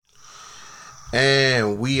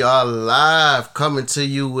And we are live coming to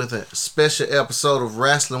you with a special episode of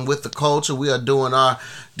Wrestling with the Culture. We are doing our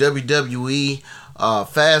WWE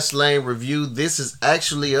Fast Lane review. This is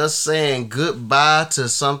actually us saying goodbye to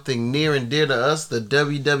something near and dear to us, the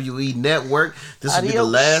WWE Network. This will be the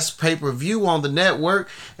last pay-per-view on the network,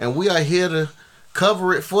 and we are here to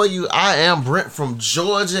cover it for you. I am Brent from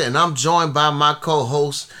Georgia, and I'm joined by my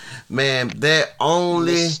co-host, man, that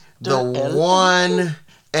only the one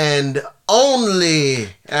and only,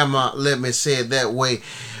 let me say it that way,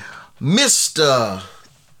 Mr.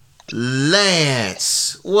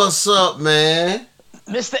 Lance. What's up, man?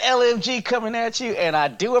 Mr. LMG coming at you, and I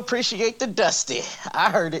do appreciate the Dusty. I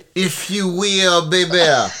heard it. If you will, baby.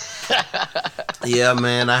 Yeah,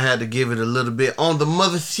 man, I had to give it a little bit on the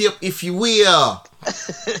mothership, if you will.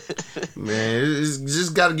 Man, it's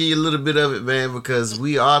just got to give you a little bit of it, man, because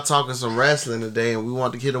we are talking some wrestling today, and we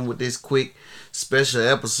want to hit them with this quick special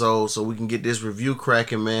episode so we can get this review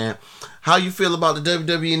cracking, man. How you feel about the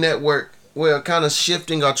WWE Network? Well, kind of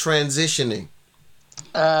shifting or transitioning?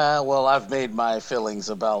 Well, I've made my feelings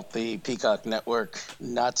about the Peacock Network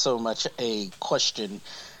not so much a question.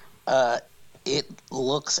 It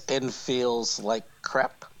looks and feels like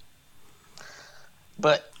crap,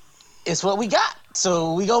 but it's what we got,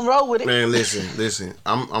 so we gonna roll with it. Man, listen.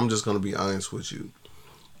 I'm just gonna be honest with you.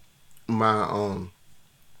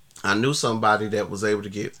 I knew somebody that was able to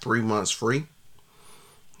get 3 months free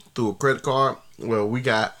through a credit card. Well, we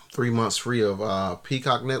got 3 months free of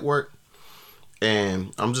Peacock Network.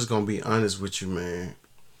 And I'm just going to be honest with you, man.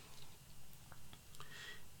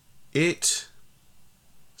 It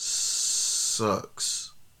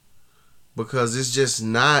sucks because it's just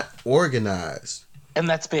not organized. And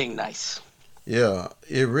that's being nice. Yeah,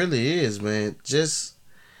 it really is, man. There's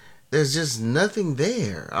just nothing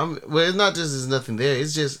there. Well, it's not just there's nothing there.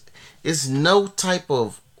 It's no type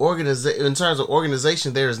of organization. In terms of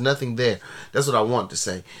organization, there is nothing there. That's what I want to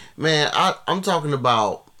say. Man, I'm talking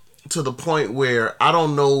about to the point where I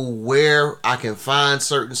don't know where I can find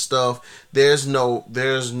certain stuff. There's no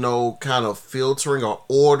kind of filtering or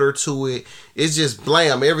order to it. It's just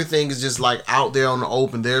blam. Everything is just like out there on the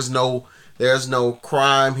open. There's no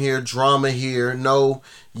crime here, drama here, no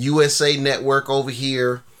USA Network over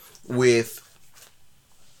here with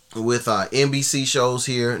NBC shows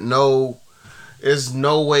here. No, there's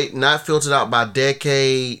no way, not filtered out by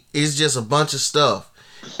decade. It's just a bunch of stuff.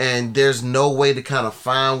 And there's no way to kind of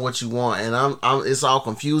find what you want, and it's all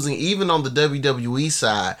confusing. Even on the WWE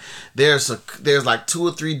side, there's like 2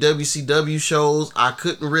 or 3 WCW shows. I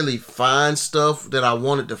couldn't really find stuff that I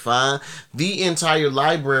wanted to find. The entire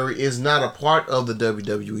library is not a part of the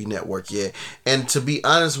WWE Network yet, and to be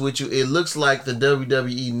honest with you, it looks like the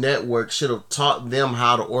WWE Network should have taught them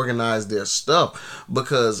how to organize their stuff,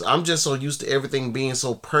 because I'm just so used to everything being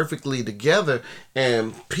so perfectly together,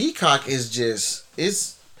 and Peacock is just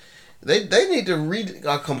they need to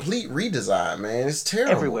a complete redesign, man. It's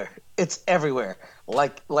terrible. Everywhere. It's everywhere.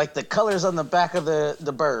 Like the colors on the back of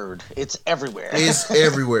the bird. It's everywhere. It's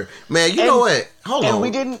everywhere. Man, you know what? Hold on. We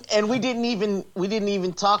didn't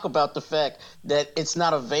even talk about the fact that it's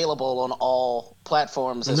not available on all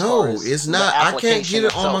platforms. No, it's not. I can't get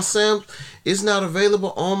it on my It's not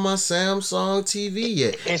available on my Samsung TV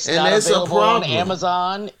yet. It's not available on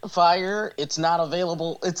Amazon Fire. It's not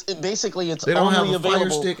available. They don't have a Fire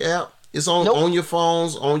Stick app. It's on your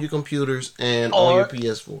phones, on your computers, and on your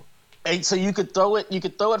PS4. And so you could throw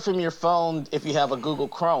it from your phone if you have a Google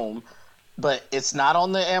Chrome, but it's not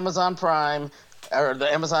on the Amazon Prime or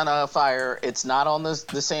the Amazon Fire. It's not on the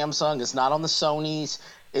Samsung. It's not on the Sony's.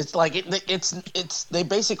 It's like it's they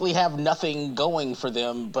basically have nothing going for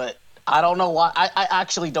them. But I don't know why. I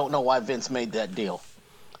actually don't know why Vince made that deal.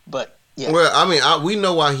 But yeah. Well, I mean, we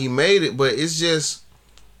know why he made it, but it's just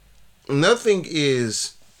nothing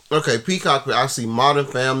is okay. Peacock. I see Modern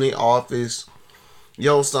Family, Office.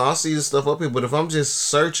 Yellowstone, I see this stuff up here, but if I'm just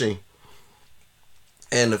searching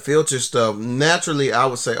and the filter stuff, naturally I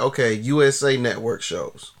would say, okay, USA Network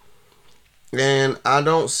shows. And I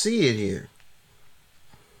don't see it here.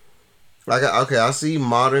 I see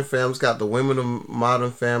Modern Family's got the Women of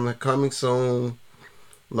Modern Family, Coming Soon,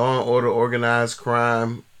 Law and Order, Organized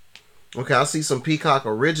Crime. Okay, I see some Peacock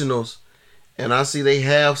originals, and I see they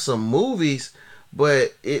have some movies,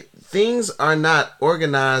 but things are not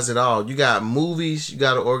organized at all. You got movies, you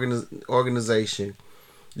got an organization.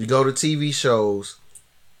 You go to TV shows,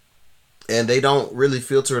 and they don't really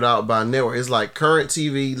filter it out by network. It's like current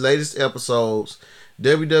TV, latest episodes,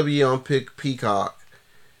 WWE on Peacock,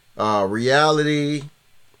 reality,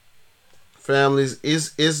 families.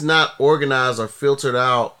 It's not organized or filtered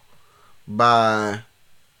out by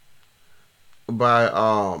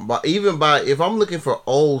by if I'm looking for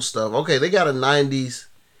old stuff. Okay, they got a '90s.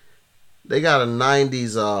 They got a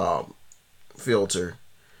 '90s filter.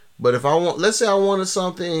 But if I want, let's say I wanted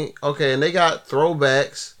something, okay, and they got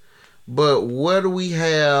throwbacks, but what do we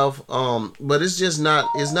have? But it's just not.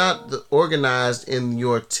 It's not organized in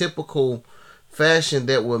your typical fashion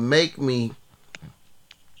that would make me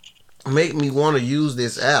want to use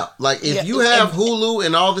this app. Like if you have Hulu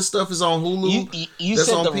and all this stuff is on Hulu, you that's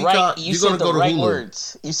said on the Peacock, right. You you're said gonna the go to right Hulu.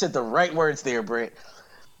 words. You said the right words there, Brett.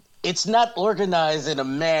 It's not organized in a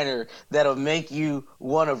manner that'll make you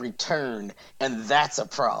want to return, and that's a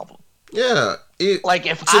problem. Yeah, Like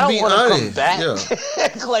if I don't want to come back, yeah.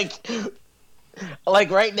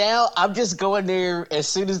 like right now, I'm just going there as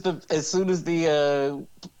soon as the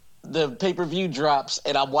pay-per-view drops,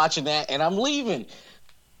 and I'm watching that, and I'm leaving.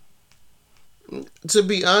 To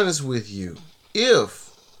be honest with you,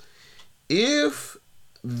 if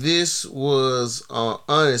this was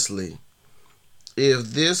honestly, if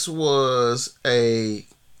this was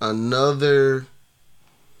another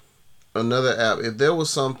app, if there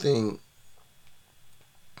was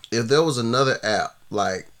another app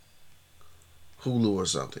like Hulu or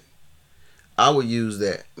something, I would use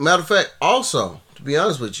that. Matter of fact, also, to be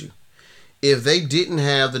honest with you, if they didn't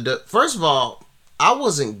have first of all, I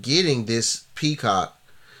wasn't getting this Peacock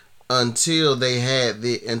until they had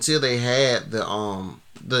the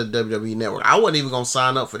WWE Network. I wasn't even gonna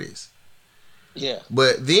sign up for this. Yeah.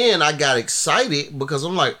 But then I got excited because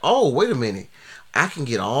I'm like, oh, wait a minute, I can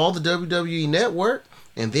get all the WWE Network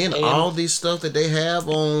and then all this stuff that they have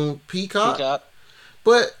on Peacock.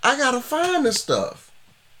 But I gotta find the stuff.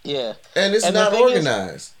 Yeah. And it's not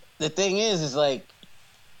organized. The thing is like,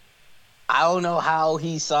 I don't know how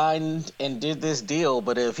he signed and did this deal,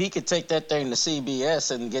 but if he could take that thing to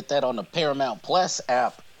CBS and get that on the Paramount Plus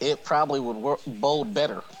app, it probably would bode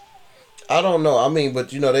better. I don't know. I mean,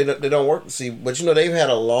 but they don't work to see. But they've had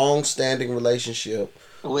a long-standing relationship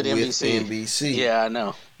with NBC. Yeah, I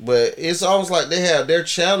know. But it's almost like they have their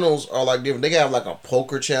channels are like different. They have like a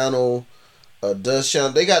poker channel, a Dust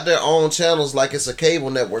channel. They got their own channels like it's a cable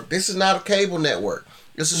network. This is not a cable network.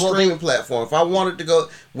 It's a streaming platform. If I wanted to go,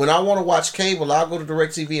 when I want to watch cable, I'll go to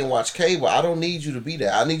DirecTV and watch cable. I don't need you to be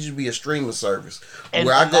there. I need you to be a streaming service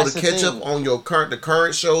where I go to catch up on the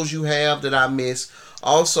current shows you have that I miss.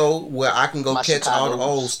 Also, where I can go catch all the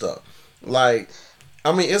old stuff. Like,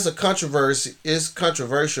 I mean, it's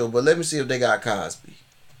controversial, but let me see if they got Cosby.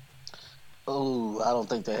 Oh, I don't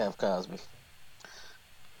think they have Cosby.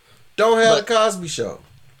 Don't have the Cosby Show.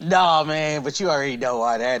 No, man, but you already know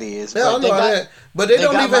why that is. Yeah, I know that. But they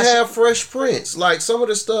don't even have Fresh Prince. Like, some of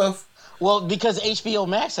the stuff. Well, because HBO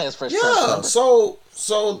Max has Fresh Prince. Yeah, so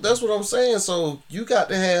that's what I'm saying. So you got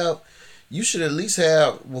to have, you should at least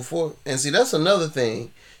have before. And see, that's another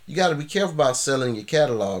thing. You got to be careful about selling your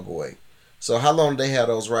catalog away. So how long do they have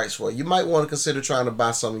those rights for? You might want to consider trying to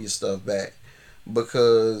buy some of your stuff back.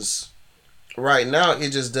 Because right now, it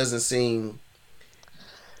just doesn't seem.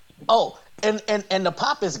 Oh, and the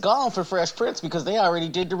pop is gone for Fresh Prince because they already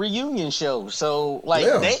did the reunion show. So, like,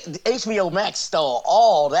 HBO Max stole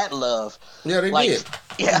all that love. Yeah, they did.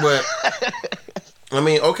 Yeah. But, I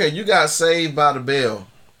mean, okay, you got Saved by the Bell.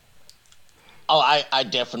 Oh, I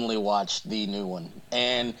definitely watched the new one.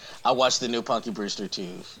 And I watched the new Punky Brewster,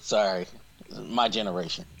 too. Sorry. My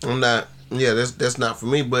generation. I'm not. Yeah, that's not for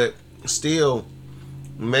me. But still,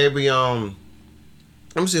 maybe, let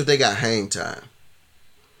me see if they got Hang Time.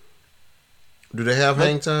 Do they have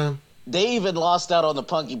Hang Time? They even lost out on the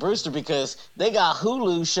Punky Brewster because they got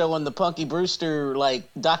Hulu showing the Punky Brewster like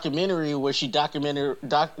documentary where she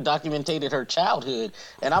documented her childhood,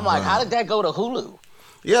 and I'm like, how did that go to Hulu?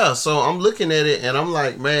 Yeah, so I'm looking at it and I'm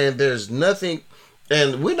like, man, there's nothing,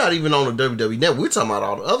 and we're not even on the WWE Network. We're talking about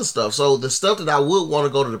all the other stuff. So the stuff that I would want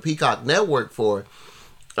to go to the Peacock Network for,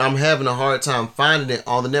 I'm having a hard time finding it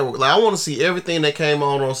on the network. Like, I want to see everything that came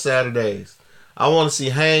on Saturdays. I want to see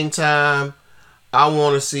Hang Time. I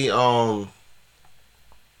want to see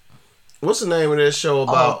what's the name of that show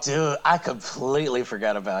about? Oh, dude, I completely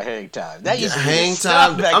forgot about Hang Time. That used to be Hang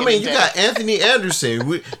Time. I mean, you got Anthony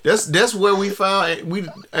Anderson. That's where we found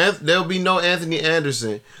there'll be no Anthony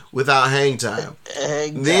Anderson without Hang Time.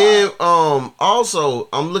 Then also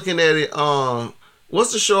I'm looking at it.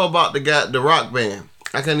 What's the show about the rock band?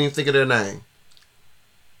 I can't even think of their name.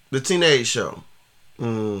 The teenage show.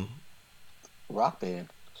 Rock band.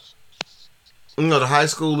 You know, the high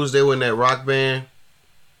schoolers, they were in that rock band.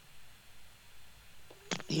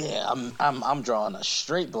 Yeah, I'm drawing a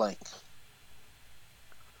straight blank.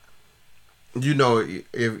 You know,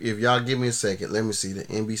 if y'all give me a second, let me see the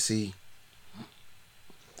NBC.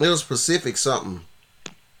 It was Pacific something.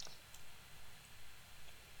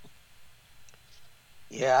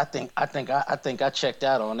 Yeah, I think I checked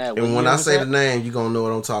out on that. And when I say the name, you're gonna know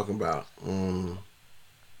what I'm talking about.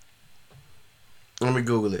 Let me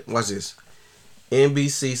Google it. Watch this.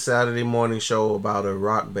 NBC Saturday morning show about a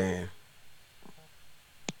rock band.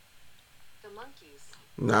 The Monkees.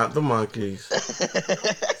 Not the Monkees.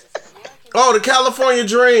 Oh, the California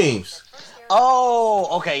Dreams.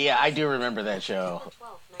 Oh, okay, yeah, I do remember that show.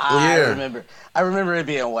 I remember it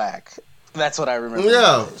being whack. That's what I remember.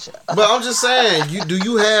 Yeah, but I'm just saying,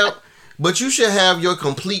 but you should have your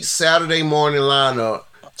complete Saturday morning lineup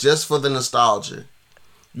just for the nostalgia.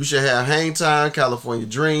 You should have Hang Time, California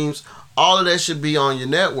Dreams. All of that should be on your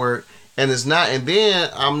network, and it's not. And then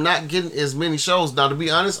I'm not getting as many shows now. To be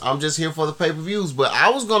honest, I'm just here for the pay-per-views. But I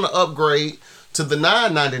was gonna upgrade to the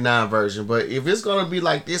 $9.99 version. But if it's gonna be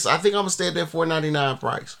like this, I think I'm gonna stay at that $4.99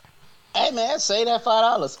 price. Hey man, say that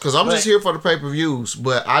 $5. Because I'm just here for the pay-per-views.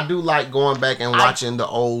 But I do like going back and watching the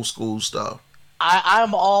old school stuff.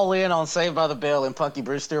 I'm all in on Saved by the Bell and Punky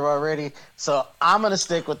Brewster already, so I'm gonna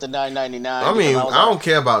stick with the $9.99. I mean, I don't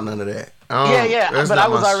care about none of that. Yeah, but I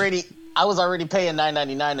was already paying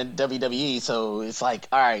 $9.99 in WWE, so it's like,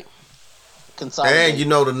 all right, consolidate. And you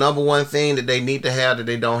know, the number one thing that they need to have that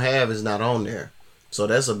they don't have is not on there, so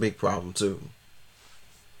that's a big problem too.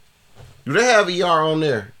 Do they have ER on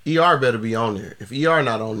there? ER better be on there. If ER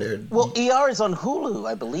not on there, well, ER is on Hulu,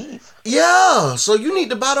 I believe. Yeah, so you need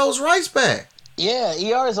to buy those rights back. Yeah,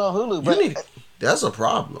 ER is on Hulu, but that's a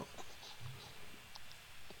problem.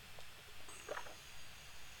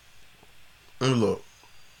 Look,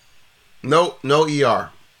 no ER.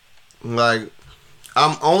 Like,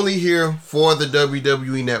 I'm only here for the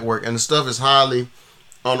WWE Network, and the stuff is highly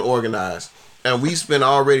unorganized. And we spent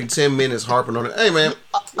already 10 minutes harping on it. Hey man,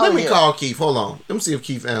 let me call Keith. Hold on, let me see if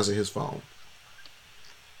Keith answers his phone.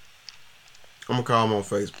 I'm gonna call him on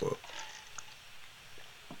Facebook.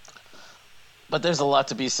 But there's a lot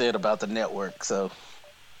to be said about the network, so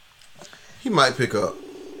he might pick up.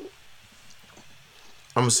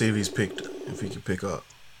 I'm gonna see if he can pick up.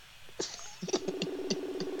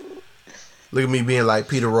 Look at me being like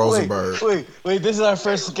Peter Rosenberg. Wait! This is our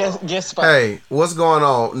first guest spot. Hey, what's going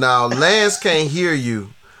on now? Lance can't hear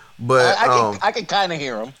you, but I can kind of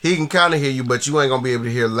hear him. He can kind of hear you, but you ain't gonna be able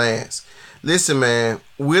to hear Lance. Listen, man,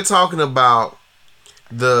 we're talking about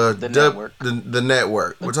the network. The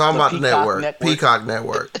network. We're talking about the network, Peacock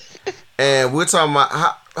Network, and we're talking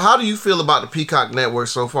about how do you feel about the Peacock Network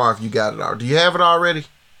so far? If you got it already, do you have it already?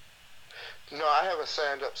 No, I haven't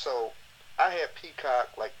signed up. So I had Peacock,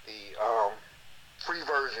 like the free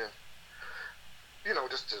version. You know,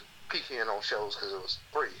 just to peek in on shows because it was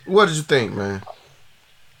free. What did you think, man?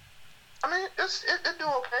 I mean, it do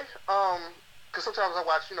okay. Because sometimes I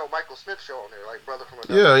watch, Michael Smith show on there, like Brother from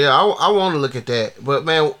Another. Yeah, I want to look at that. But,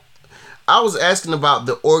 man, I was asking about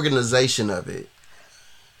the organization of it.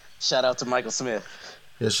 Shout out to Michael Smith.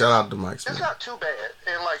 Yeah, shout out to Mike Smith. It's not too bad.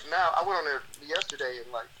 And, like, now, I went on there yesterday,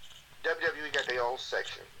 and, like, WWE got their own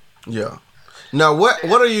section. Yeah. Now, what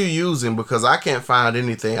are you using? Because I can't find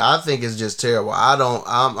anything. I think it's just terrible.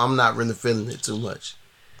 I'm not really feeling it too much.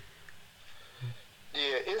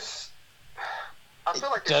 Yeah, I feel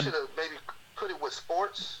like they should have maybe put it with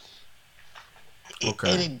sports.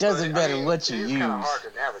 Okay. And it doesn't matter what you use. It's kind of hard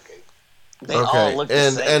to navigate. They all look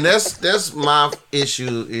the same. And that's my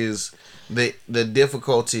issue is the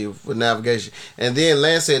difficulty with navigation. And then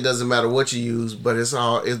Lance said it doesn't matter what you use, but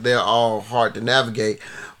they're all hard to navigate.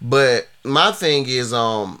 But my thing is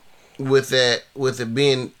with it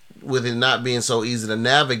not being so easy to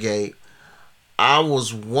navigate, I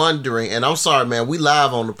was wondering, and I'm sorry, man, we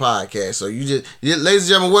live on the podcast, so ladies and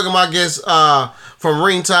gentlemen, welcome my guest from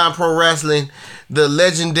Ring Time Pro Wrestling, the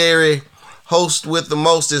legendary host with the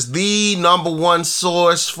most, is the number one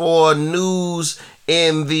source for news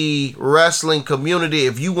in the wrestling community.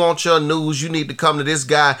 If you want your news, you need to come to this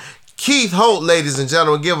guy, Keith Holt, ladies and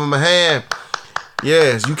gentlemen. Give him a hand.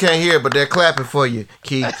 Yes, you can't hear it, but they're clapping for you,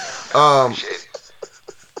 Keith.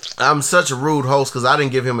 I'm such a rude host because I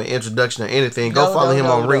didn't give him an introduction or anything. Go follow him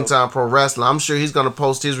on Ring Time Pro Wrestling. I'm sure he's going to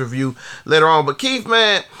post his review later on. But Keith,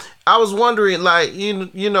 man, I was wondering, like,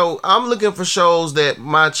 you know, I'm looking for shows that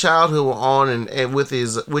my childhood were on and which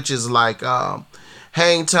is like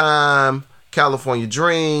Hang Time, California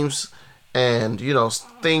Dreams, and, you know,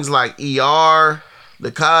 things like ER,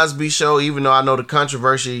 The Cosby Show, even though I know the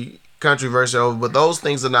controversy over, but those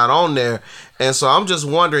things are not on there. And so I'm just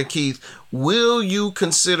wondering, Keith, will you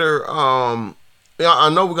consider I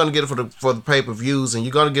know we're gonna get it for the pay-per-views, and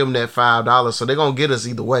you're gonna give them that $5, so they're gonna get us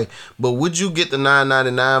either way, but would you get the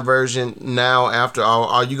 $9.99 version now after, or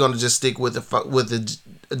are you gonna just stick with it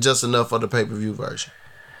just enough for the pay-per-view version?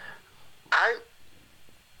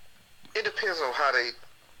 It depends on how they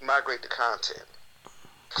migrate the content.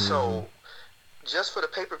 So just for the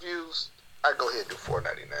pay-per-views, I go ahead and do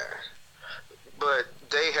 $4.99. But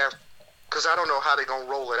they have, because I don't know how they're gonna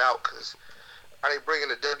roll it out. Because are they bringing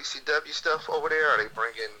the WCW stuff over there? Are they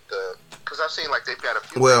bringing the? Because I've seen like they've got a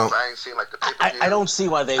few. Well, things. I ain't seen like the pay-per-views. I don't see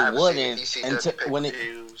why they wouldn't until when it.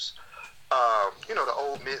 You know, the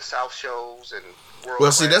old Mid-South shows and World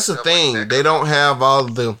well, see, that's the thing. Like that. They don't have all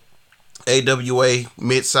the AWA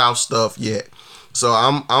Mid-South stuff yet. So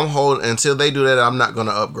I'm holding until they do that. I'm not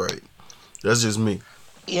gonna upgrade. That's just me.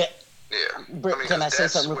 Yeah. Yeah. But can I say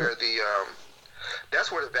something? Where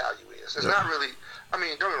that's where the value is. It's not really. I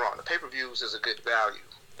mean, don't get me wrong. The pay-per-views is a good value,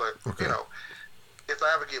 but you know, if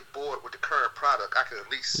I ever get bored with the current product, I can at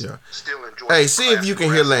least still enjoy. Hey, see if you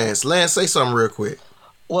can hear Lance. Lance, say something real quick.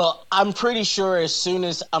 Well, I'm pretty sure as soon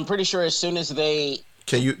as they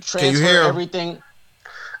can you hear everything.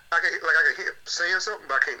 I can hear saying something,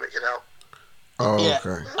 but I can't make it out. Oh, yeah,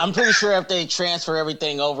 okay. I'm pretty sure if they transfer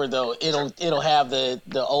everything over, though, it'll have the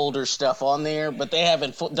older stuff on there, but they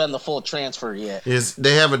haven't done the full transfer yet.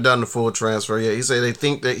 They haven't done the full transfer yet. He said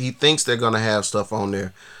he thinks they're gonna have stuff on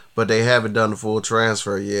there, but they haven't done the full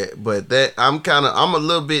transfer yet. But that I'm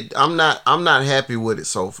not happy with it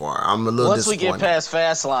so far. I'm a little Once we disappointed. get past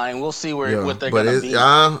Fastlane, we'll see what they're gonna be.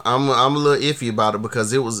 I'm a little iffy about it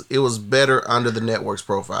because it was better under the network's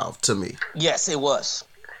profile to me. Yes, it was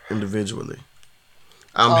individually.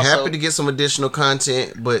 I'm happy to get some additional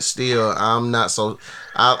content, but still, I'm not so.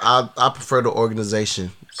 I prefer the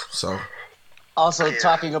organization. So. Also,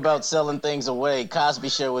 talking about selling things away, Cosby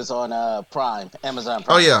Show is on Amazon Prime.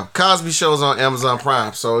 Oh yeah, Cosby Show is on Amazon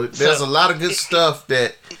Prime. So there's a lot of good stuff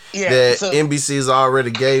that NBC's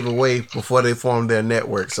already gave away before they formed their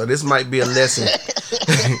network. So this might be a lesson.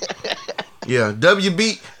 Yeah,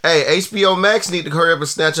 HBO Max need to hurry up and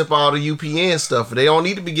snatch up all the UPN stuff. They don't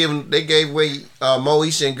need to be giving. They gave away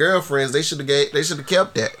Moesha and Girlfriends. They should have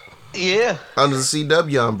kept that. Yeah, under the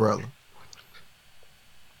CW umbrella.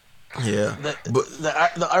 Yeah,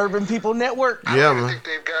 the Urban People Network. Yeah, man. I think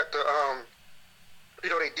they've got the they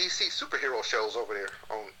DC superhero shows over there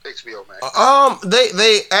on HBO Max.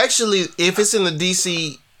 They actually, if it's in the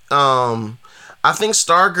DC, I think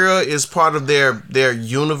Stargirl is part of their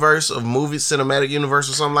universe of movies, cinematic universe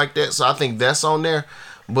or something like that. So I think that's on there.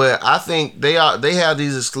 But I think they have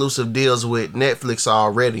these exclusive deals with Netflix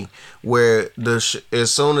already, where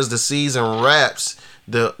as soon as the season wraps,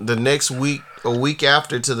 the next week, a week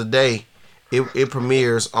after to the day, it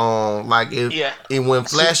premieres on when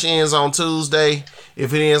Flash ends on Tuesday.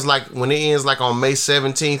 If it ends when it ends on May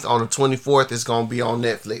 17th, on the 24th, it's gonna be on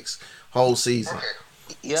Netflix whole season. Okay.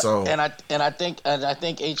 Yep. So, and I think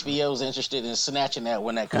HBO is interested in snatching that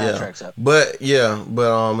when that contract's up. But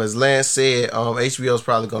as Lance said, HBO is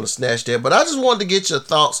probably going to snatch that. But I just wanted to get your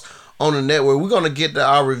thoughts on the network. We're going to get to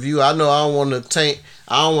our review. I know I don't want to taint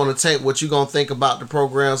what you're going to think about the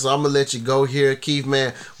program, so I'm going to let you go here, Keith,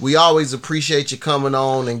 man. We always appreciate you coming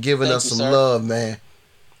on and giving us some love, man.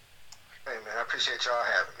 Hey, man, I appreciate y'all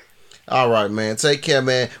having me. All right, man. Take care,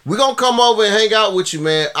 man. We're going to come over and hang out with you,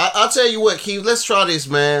 man. I'll tell you what, Keith. Let's try this,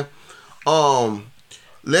 man.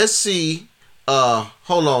 Let's see.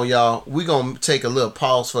 Hold on, y'all. We're going to take a little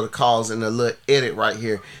pause for the calls and a little edit right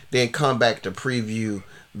here. Then come back to preview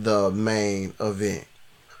the main event.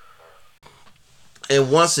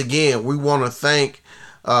 And once again, we want to thank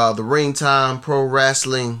the Ring Time Pro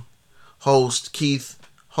Wrestling host, Keith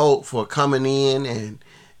Holt, for coming in and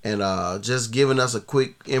just giving us a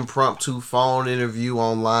quick impromptu phone interview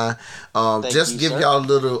online. Just give y'all a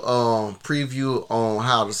little preview on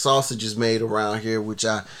how the sausage is made around here, which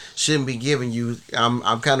I shouldn't be giving you.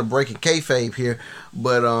 I'm kind of breaking kayfabe here,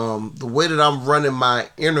 but the way that I'm running my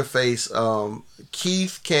interface,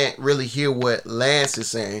 Keith can't really hear what Lance is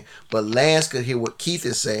saying, but Lance could hear what Keith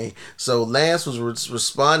is saying. So Lance was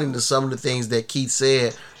responding to some of the things that Keith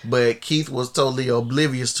said, but Keith was totally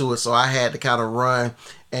oblivious to it, so I had to kind of run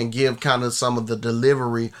and give kind of some of the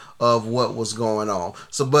delivery of what was going on.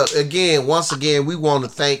 So, but again, once again, we want to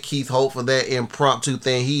thank Keith Holt for that impromptu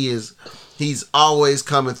thing. He's always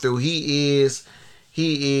coming through. He is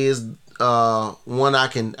one I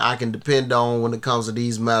can depend on when it comes to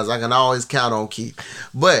these matters. I can always count on Keith.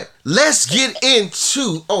 But let's get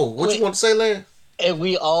into what you want to say, Larry? And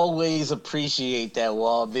we always appreciate that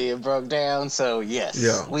wall being broke down. So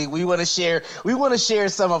yes, we want to share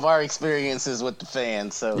some of our experiences with the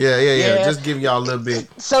fans. So yeah. Just give y'all a little bit.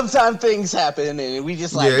 Sometimes things happen, and we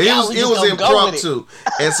just it was impromptu,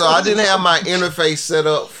 and so I didn't have my interface set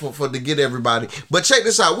up for to get everybody. But check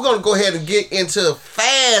this out. We're gonna go ahead and get into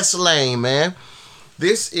Fastlane, man.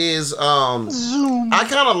 This is Zoom. I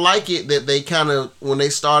kind of like it that they kind of when they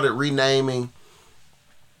started renaming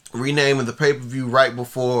renaming the pay-per-view right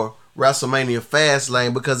before WrestleMania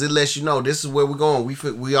Fastlane, because it lets you know this is where we're going.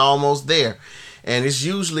 We almost there. And it's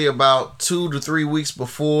usually about 2 to 3 weeks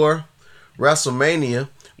before WrestleMania,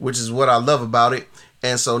 which is what I love about it.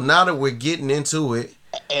 And so now that we're getting into it,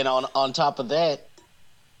 and on top of that,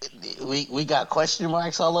 we got question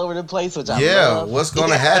marks all over the place, which I love. What's going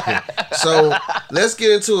to happen? So let's get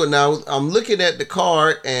into it now. I'm looking at the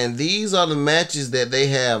card, and these are the matches that they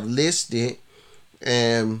have listed,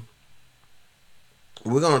 and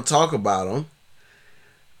we're going to talk about them.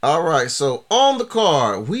 All right, so on the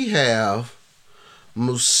card, we have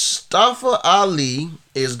Mustafa Ali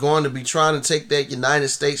is going to be trying to take that United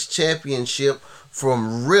States Championship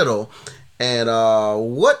from Riddle. And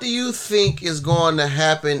what do you think is going to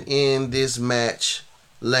happen in this match,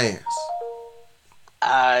 Lance?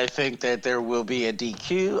 I think that there will be a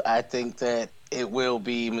DQ. I think that it will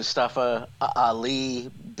be Mustafa Ali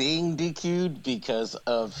being DQ'd because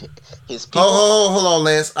of his people. Hold on,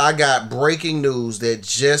 Lance. I got breaking news that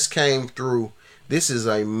just came through. This is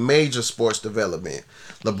a major sports development.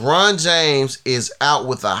 LeBron James is out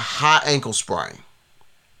with a high ankle sprain.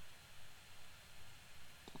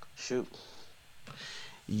 Shoot.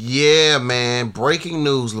 Yeah, man. Breaking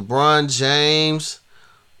news. LeBron James,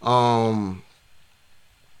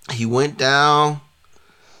 he went down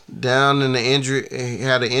in the injury. He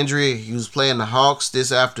had an injury. He was playing the Hawks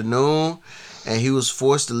this afternoon, and he was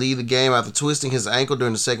forced to leave the game after twisting his ankle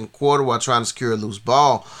during the second quarter while trying to secure a loose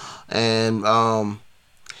ball. And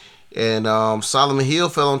Solomon Hill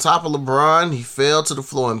fell on top of LeBron. He fell to the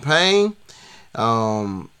floor in pain.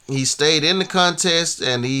 He stayed in the contest,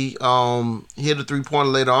 and he hit a 3-pointer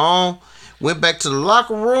later on. Went back to the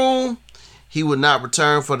locker room. He would not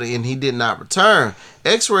return and he did not return.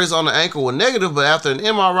 X-rays on the ankle were negative, but after an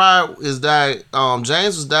MRI,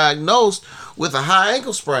 James was diagnosed with a high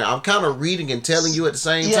ankle sprain. I'm kind of reading and telling you at the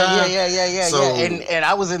same time. Yeah. And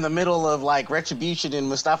I was in the middle of like Retribution and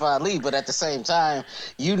Mustafa Ali, but at the same time,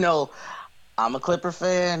 I'm a Clipper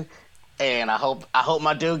fan. And I hope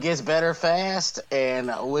my dude gets better fast,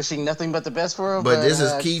 and wishing nothing but the best for him. But this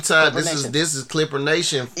is key time. This is Clipper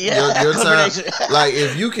Nation. Yeah, your Clipper time. Nation. Like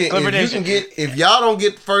if y'all don't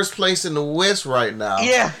get first place in the West right now,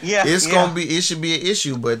 it should be an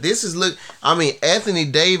issue. But this is Anthony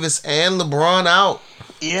Davis and LeBron out.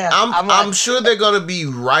 Yeah, I'm sure they're gonna be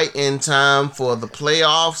right in time for the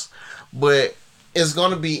playoffs, but it's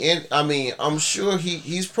gonna be I'm sure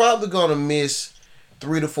he's probably gonna miss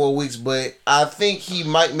 3 to 4 weeks, but I think he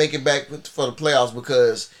might make it back for the playoffs,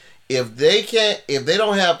 because if they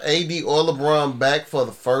don't have AD or LeBron back for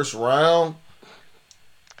the first round.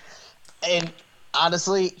 And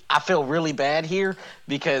honestly, I feel really bad here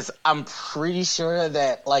because I'm pretty sure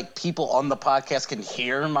that like people on the podcast can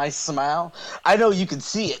hear my smile. I know you can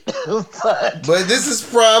see it, but this is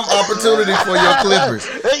prime opportunity for your Clippers.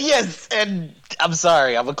 Yes, and I'm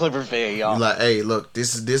sorry, I'm a Clipper fan, y'all. You're like, hey, look,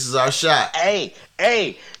 this is our shot.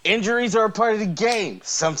 Hey, injuries are a part of the game.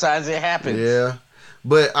 Sometimes it happens. Yeah.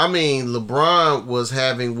 But LeBron was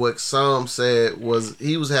having what some said was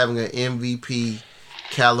he was having an MVP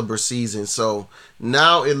caliber season. So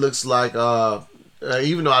now it looks like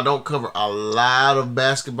even though I don't cover a lot of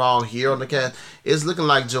basketball here on the cast, it's looking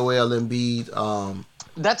like Joel Embiid.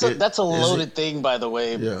 That's a loaded thing, by the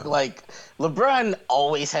way. Yeah. Like LeBron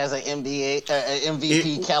always has an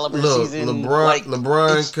MVP caliber season.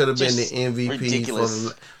 LeBron could have been the MVP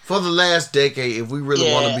ridiculous. for the last decade, if we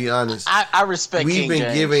really want to be honest. I respect. We've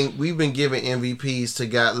been giving MVPs to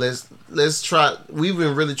guys. Let's try. We've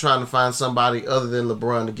been really trying to find somebody other than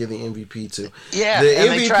LeBron to give the MVP to. Yeah, the and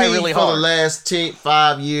MVP they try really hard. For the last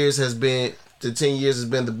 10 years has been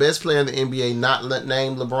the best player in the NBA, not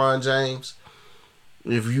named LeBron James.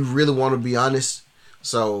 If you really want to be honest,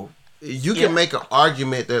 so you can make an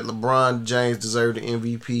argument that LeBron James deserved the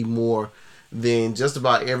MVP more than just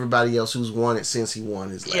about everybody else who's won it since he won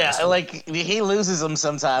his last one. Like he loses them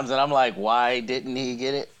sometimes, and I'm like, why didn't he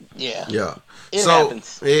get it? Yeah. It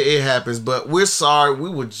happens. It happens, but we're sorry. We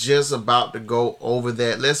were just about to go over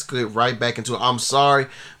that. Let's get right back into it. I'm sorry,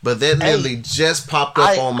 but that literally just popped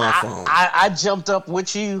up on my phone. I jumped up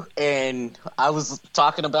with you, and I was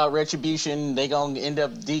talking about Retribution. They gonna end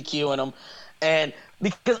up DQing them, and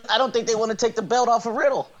because I don't think they want to take the belt off of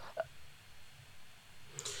Riddle.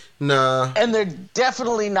 Nah. And they're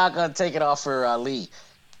definitely not gonna take it off for Ali.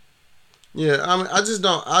 Yeah, I just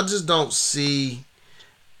don't see.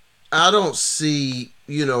 I don't see,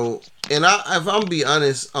 and if I'm be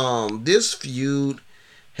honest, this feud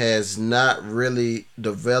has not really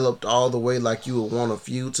developed all the way like you would want a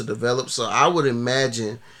feud to develop. So I would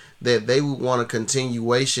imagine that they would want a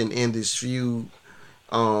continuation in this feud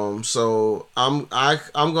So I'm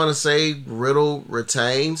gonna say Riddle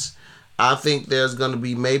retains. I think there's gonna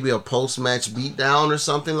be maybe a post match beatdown or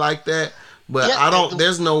something like that. But Yeah, I don't.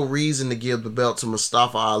 There's no reason to give the belt to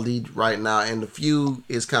Mustafa Ali right now, and the feud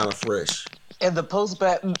is kind of fresh. And the post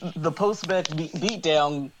match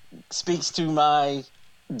beatdown speaks to my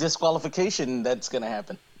disqualification that's gonna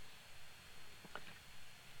happen.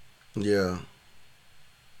 Yeah.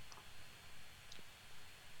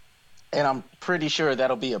 And I'm pretty sure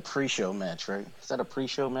that'll be a pre-show match, right? Is that a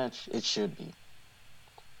pre-show match? It should be.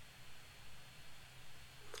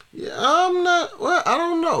 Yeah, I'm not. Well, I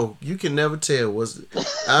don't know. You can never tell.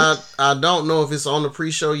 I don't know if it's on the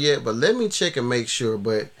pre-show yet, but let me check and make sure.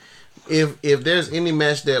 But if there's any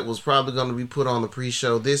match that was probably going to be put on the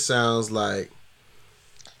pre-show, this sounds like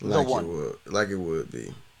it would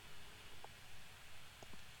be.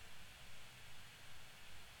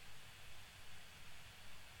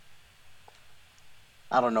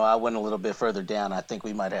 I don't know. I went a little bit further down. I think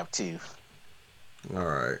we might have two. All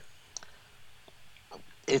right.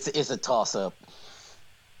 It's a toss-up.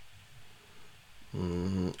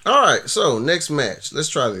 Mm-hmm. All right. So next match. Let's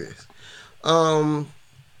try this. I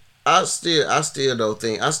still don't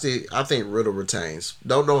think. I think Riddle retains.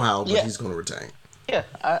 Don't know how, but he's going to retain. Yeah,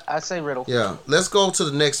 I say Riddle. Yeah. Let's go to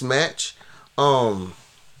the next match.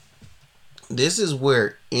 This is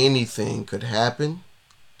where anything could happen.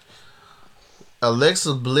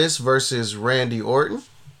 Alexa Bliss versus Randy Orton.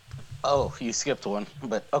 Oh, you skipped one,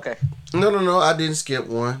 but okay. No, I didn't skip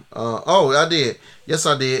one. I did. Yes,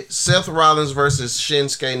 I did. Seth Rollins versus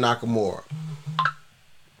Shinsuke Nakamura.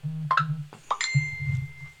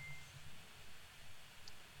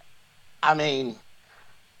 I mean,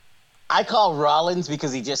 I call Rollins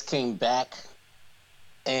because he just came back,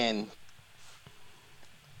 and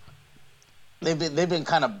they've been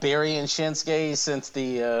kind of burying Shinsuke since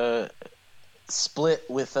the split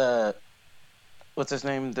with what's his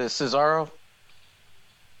name, the Cesaro.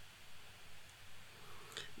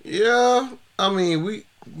 Yeah, I mean we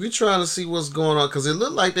trying to see what's going on because it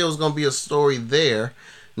looked like there was going to be a story there.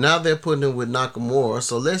 Now they're putting it with Nakamura,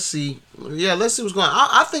 so let's see. Yeah, let's see what's going on.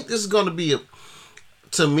 I think this is going to be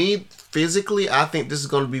to me physically. I think this is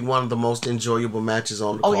going to be one of the most enjoyable matches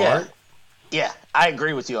on the card. Yeah, I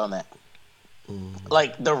agree with you on that.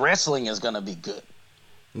 Like the wrestling is going to be good.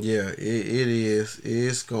 Yeah, it is.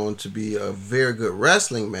 It's going to be a very good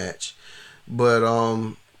wrestling match. But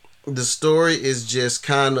the story is just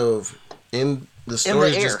kind of it's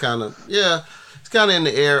kind of in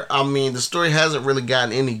the air. I mean, the story hasn't really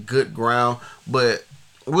gotten any good ground, but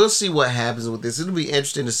we'll see what happens with this. It'll be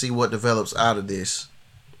interesting to see what develops out of this.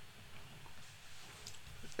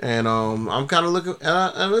 And I'm kind of looking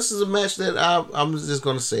and this is a match that I'm just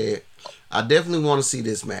going to say it. I definitely want to see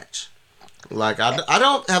this match. Like I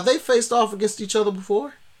don't have they faced off against each other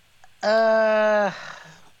before? In a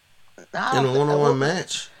one-on-one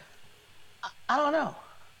match. I don't know.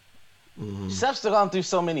 Mm-hmm. Seth's gone through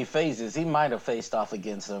so many phases. He might have faced off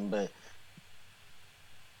against them, but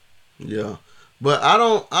yeah. But I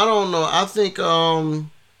don't know. I think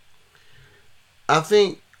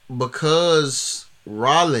because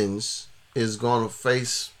Rollins is going to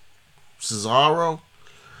face Cesaro,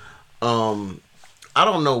 I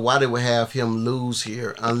don't know why they would have him lose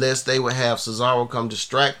here unless they would have Cesaro come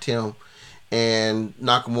distract him and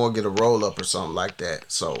Nakamura get a roll up or something like that.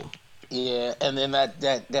 So yeah, and then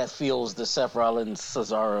that fuels the Seth Rollins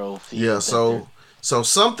Cesaro feud. Yeah, so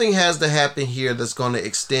something has to happen here that's going to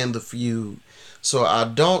extend the feud. So I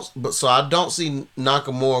don't see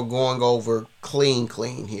Nakamura going over clean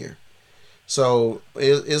here. So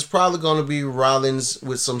it's probably going to be Rollins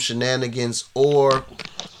with some shenanigans, or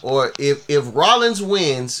if Rollins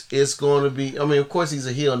wins, it's going to be. I mean, of course he's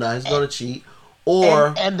a heel now. He's going to cheat.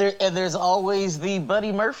 Or and there's always the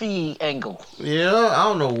Buddy Murphy angle. Yeah, I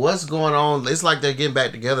don't know what's going on. It's like they're getting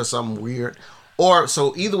back together, something weird. Or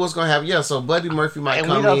so either what's going to happen. Yeah, so Buddy Murphy might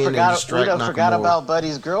come in and distract Nakamura. We forgot about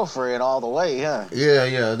Buddy's girlfriend all the way, huh?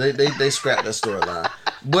 Yeah. They scrapped that storyline.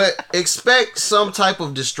 But expect some type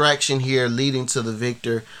of distraction here leading to the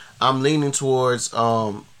victor. I'm leaning towards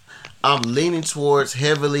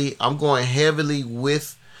heavily. I'm going heavily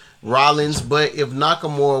with Rollins, but if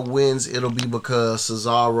Nakamura wins, it'll be because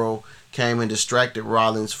Cesaro came and distracted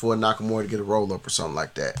Rollins for Nakamura to get a roll up or something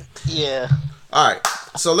like that. Yeah. All right.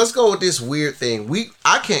 So let's go with this weird thing.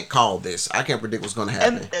 I can't call this. I can't predict what's going to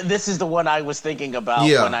happen. And this is the one I was thinking about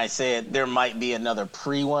when I said there might be another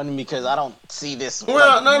pre-one because I don't see this.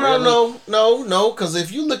 Well, no. Because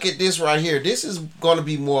if you look at this right here, this is going to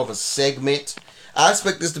be more of a segment. I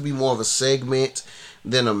expect this to be more of a segment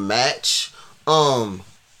than a match.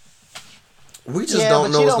 We just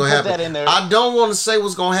don't know what's going to happen. I don't want to say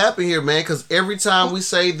what's going to happen here, man, because every time we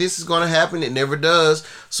say this is going to happen, it never does.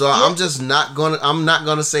 So I'm just not going to. I'm not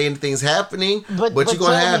going to say anything's happening. But you're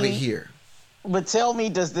going to have it here. But tell me,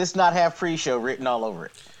 does this not have pre-show written all over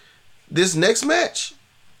it? This next match?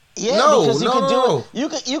 Yeah,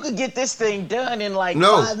 because you could get this thing done in like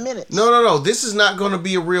 5 minutes. No. This is not going to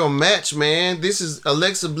be a real match, man. This is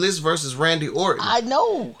Alexa Bliss versus Randy Orton. I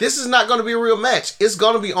know. This is not going to be a real match. It's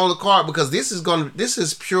going to be on the card because this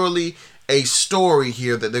is purely a story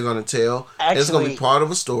here that they're going to tell. Actually, it's going to be part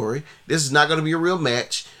of a story. This is not going to be a real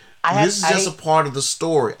match. This is just a part of the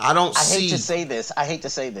story. I hate to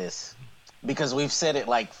say this because we've said it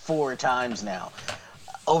like 4 times now.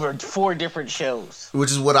 Over 4 different shows.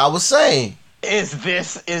 Which is what I was saying. Is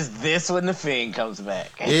this when the Fiend comes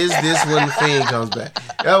back? Is this when the Fiend comes back?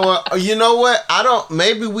 Yeah, well, you know what?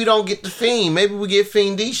 Maybe we don't get the Fiend. Maybe we get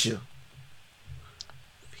Fiendisha.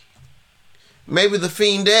 Maybe the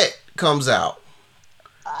Fiendette comes out.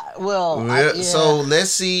 So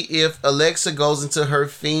let's see if Alexa goes into her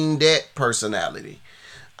Fiendette personality.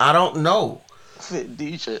 I don't know.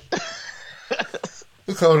 Fiendisha.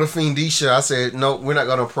 We call her Fiendisha. I said, no, we're not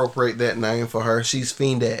going to appropriate that name for her. She's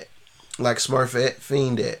Fiendette. Like Smurfette,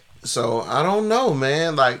 Fiendette. So, I don't know,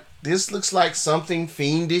 man. Like, this looks like something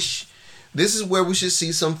fiendish. This is where we should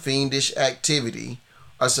see some fiendish activity.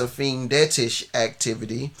 Or some fiendettish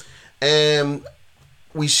activity. And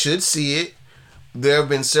we should see it. There have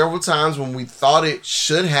been several times when we thought it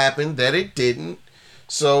should happen that it didn't.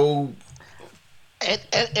 So...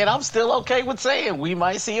 And I'm still okay with saying we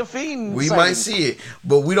might see a Fiend. We might see it,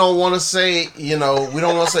 but we don't want to say, we don't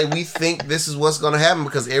want to say we think this is what's going to happen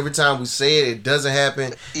because every time we say it doesn't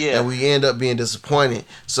happen, and we end up being disappointed.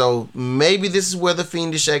 So maybe this is where the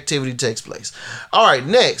fiendish activity takes place. All right,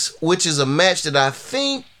 next, which is a match that I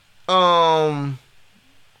think, I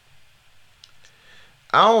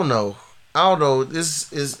don't know. I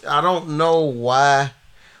don't know why.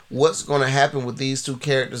 What's going to happen with these two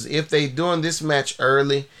characters. If they doing this match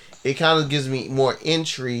early, it kind of gives me more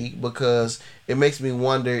intrigue because it makes me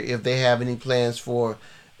wonder if they have any plans for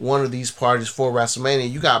one of these parties for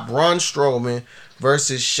WrestleMania. You got Braun Strowman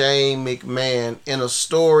versus Shane McMahon in a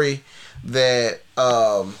story that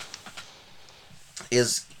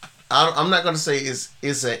is, I'm not going to say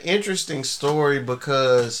it's an interesting story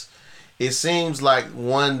because it seems like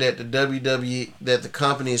one that the WWE, that the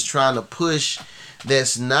company is trying to push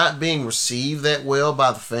that's not being received that well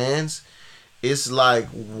by the fans. It's like,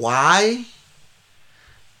 why?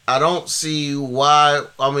 I don't see why.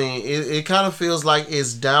 I mean, it kind of feels like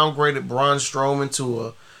it's downgraded Braun Strowman to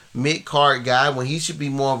a mid-card guy when he should be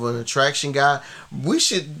more of an attraction guy.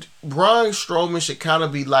 Braun Strowman should kind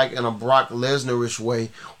of be like in a Brock Lesnar-ish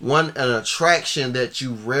way. An attraction that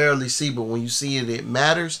you rarely see, but when you see it, it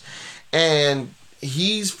matters. And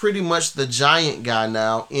he's pretty much the giant guy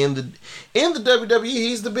now in the WWE.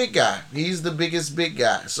 He's the big guy. He's the biggest big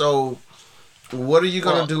guy. So, what are you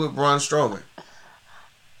gonna do with Braun Strowman?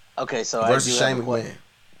 Okay, so versus Shane McMahon.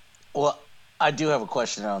 Well, I do have a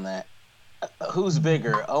question on that. Who's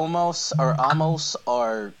bigger, Omos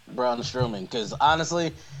or Braun Strowman? Because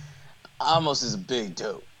honestly, Omos is a big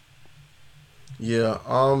dude. Yeah,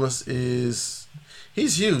 Omos is.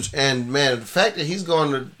 He's huge, and man, the fact that he's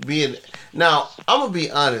going to be in. Now, I'm gonna be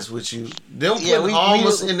honest with you. Them putting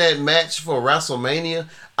Omos in that match for WrestleMania,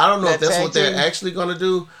 I don't know if that's what they're actually gonna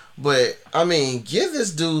do. But I mean, give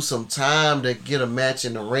this dude some time to get a match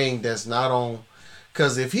in the ring that's not on.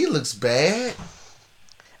 Because if he looks bad,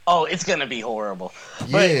 it's gonna be horrible.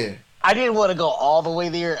 Yeah, but I didn't want to go all the way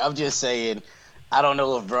there. I'm just saying. I don't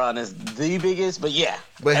know if Braun is the biggest, but yeah.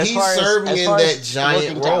 But he's serving in that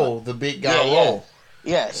giant role, the big guy role.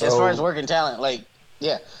 Yeah, so, as far as working talent,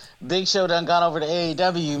 Big Show done gone over to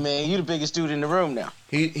AEW, man. You the biggest dude in the room now.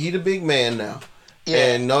 He the big man now.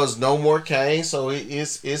 Yeah. And there's no more Kane, so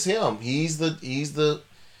it's him. He's the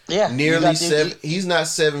nearly 7. He's not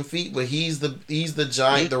 7 feet, but he's the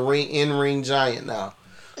giant, the in-ring giant now.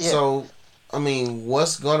 Yeah. So, I mean,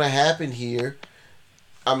 what's gonna happen here?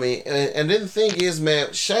 I mean, and then the thing is,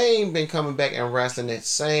 man, Shane been coming back and wrestling that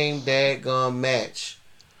same dadgum match.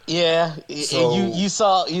 Yeah, so, you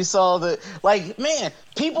saw the man.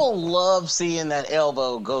 People love seeing that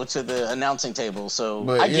elbow go to the announcing table. So,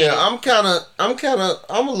 but I'm a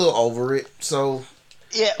little over it. So,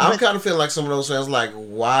 yeah, I'm kind of feeling like some of those fans like,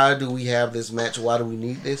 why do we have this match? Why do we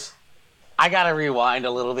need this? I gotta rewind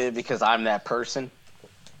a little bit because I'm that person,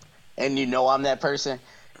 and I'm that person.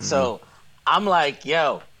 Mm-hmm. So I'm like,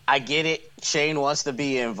 yo, I get it. Shane wants to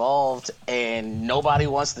be involved, and nobody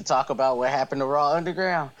wants to talk about what happened to Raw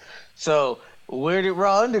Underground. So where did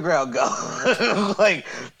Raw Underground go? Like,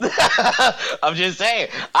 I'm just saying.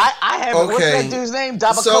 I have what's that dude's name?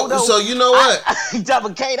 Dabakato. So you know what?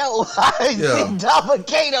 Dabakato. Yeah.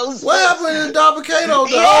 Dabakato. What happened to Dabakato,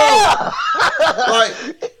 though? Yeah. Like,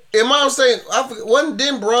 am I saying?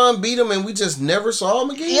 Didn't Braun beat him and we just never saw him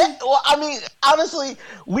again? Yeah. Well, I mean, honestly,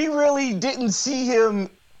 we really didn't see him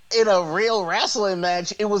in a real wrestling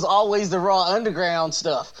match. It was always the Raw Underground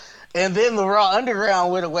stuff. And then the Raw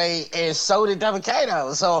Underground went away, and so did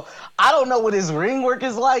Dabakato. So I don't know what his ring work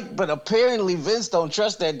is like, but apparently Vince don't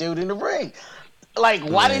trust that dude in the ring. Like,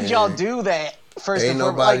 why did y'all do that? First, ain't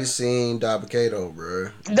nobody seen Dabakato,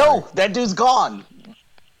 bro. No, that dude's gone.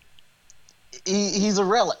 He's a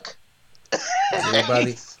relic.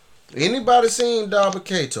 Anybody seen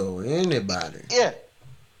Dabakato? Anybody? Yeah.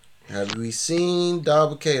 Have we seen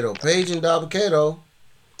Dabakato? Paige and Dabakato.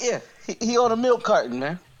 Yeah, he on a milk carton,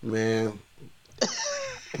 man. Man,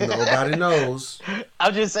 nobody knows.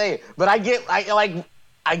 I'm just saying, but I get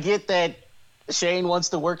that Shane wants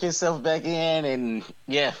to work himself back in, and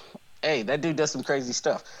yeah, hey, that dude does some crazy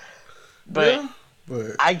stuff. But,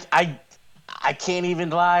 I can't even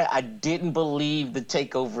lie. I didn't believe the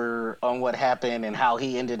takeover on what happened and how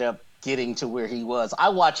he ended up getting to where he was. I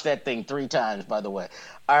watched that thing 3 times, by the way.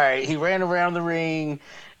 All right, he ran around the ring,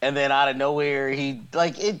 and then out of nowhere,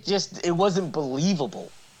 it wasn't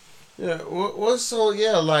believable. Yeah, so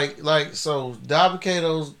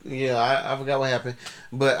Dabakato's, I forgot what happened,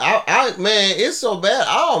 but I man, it's so bad.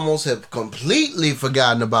 I almost have completely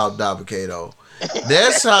forgotten about Dabakato.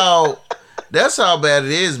 That's how bad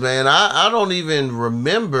it is, man. I don't even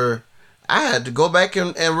remember. I had to go back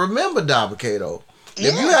and remember Dabakato.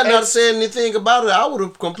 If you had not said anything about it, I would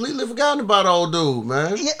have completely forgotten about old dude,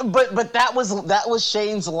 man. Yeah, but that was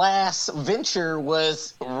Shane's last venture,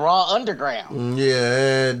 was Raw Underground.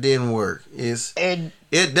 Yeah, it didn't work. That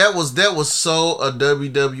was so a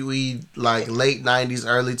WWE like late 90s,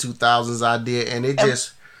 early 2000s idea, and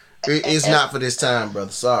it's not for this time,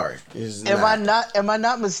 brother. Sorry. Am I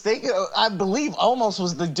not mistaken? I believe Almost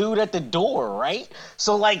was the dude at the door, right?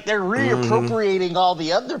 So like they're reappropriating all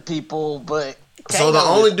the other people, but so the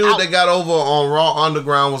only dude that got over on Raw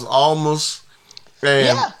Underground was Almost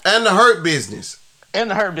and the Hurt Business. And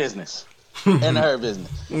the Hurt Business. And the Hurt Business.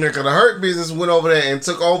 Because the Hurt Business went over there and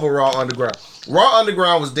took over Raw Underground. Raw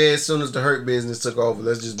Underground was dead as soon as the Hurt Business took over.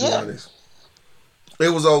 Let's just be honest. It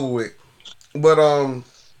was over with. But I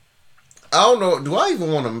don't know. Do I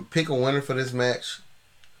even want to pick a winner for this match?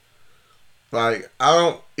 Like, I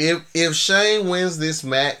don't. If Shane wins this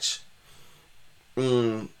match,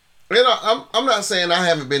 I'm not saying I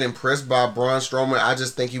haven't been impressed by Braun Strowman. I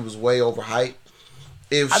just think he was way overhyped.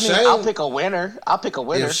 I'll pick a winner.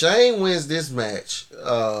 If Shane wins this match,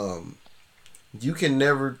 you can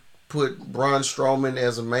never put Braun Strowman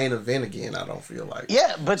as a main event again. I don't feel like.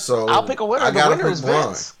 Yeah, but so I'll pick a winner. The winner is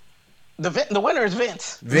Vince. The winner is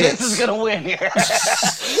Vince. Vince is gonna win here.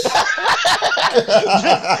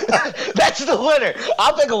 That's the winner.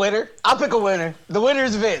 I'll pick a winner. The winner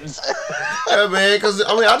is Vince. Yeah, man, because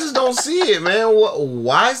I just don't see it, man.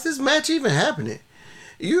 Why is this match even happening?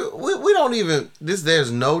 We don't even.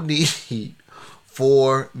 There's no need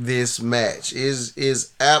for this match.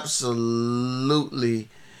 Is absolutely,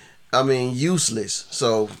 useless.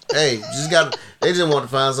 So hey, they just want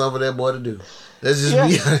to find something for that boy to do. Let's just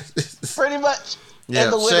be honest. Pretty much. Yeah,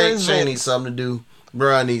 Shane needs something to do.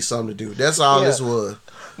 Braun needs something to do. That's all this was.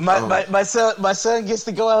 My son gets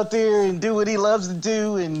to go out there and do what he loves to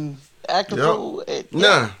do and act a fool.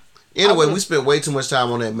 Nah. Anyway, we spent way too much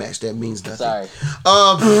time on that match. That means nothing. Sorry.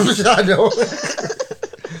 I know.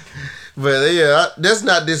 But yeah, that's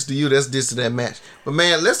not this to you. That's this to that match. But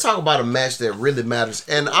man, let's talk about a match that really matters.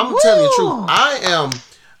 And I'm telling you the truth.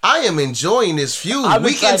 I am enjoying this feud. I'm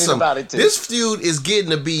excited about it too. This feud is getting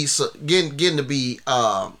to be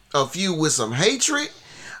a feud with some hatred.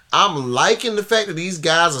 I'm liking the fact that these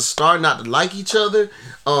guys are starting not to like each other.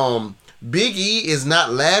 Big E is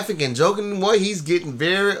not laughing and joking anymore. He's getting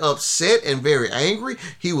very upset and very angry.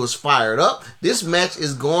 He was fired up. This match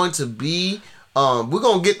is going to be. We're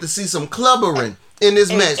gonna get to see some clubbering in this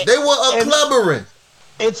match. They were clubbering.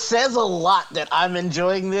 It says a lot that I'm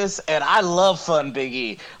enjoying this, and I love Fun Big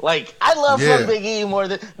E. Like, I love Fun Big E more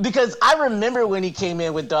than... Because I remember when he came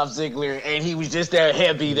in with Dolph Ziggler, and he was just that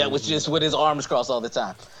heavy that was just with his arms crossed all the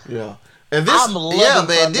time. Yeah. And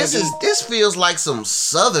this, this feels like some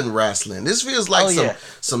Southern wrestling. This feels like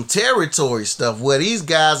some territory stuff where these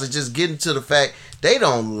guys are just getting to the fact they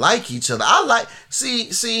don't like each other.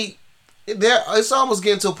 It's almost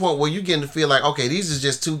getting to a point where you're getting to feel like, okay, these are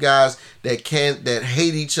just two guys that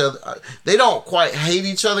hate each other. They don't quite hate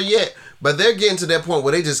each other yet, but they're getting to that point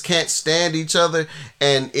where they just can't stand each other,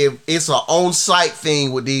 and if it's an on-site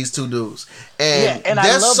thing with these two dudes, and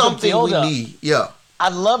that's something we need. Yeah. I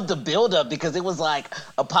love the build-up because it was like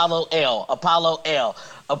Apollo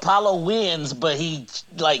wins, but he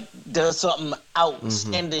like does something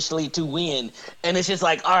outstandishly to win, and it's just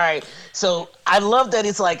like, all right. So I love that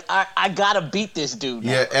it's like I gotta beat this dude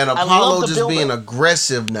now. Yeah, and Apollo just being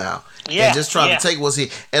aggressive now, and just trying to take what's he.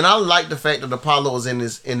 And I like the fact that Apollo was in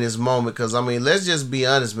this moment because I mean, let's just be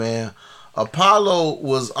honest, man. Apollo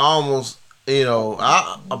was almost,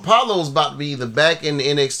 Apollo was about to be either back in the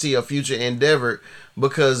NXT or future Endeavor.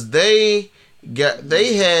 Because they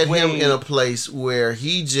had him in a place where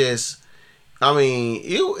he just, I mean,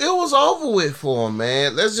 it was over with for him,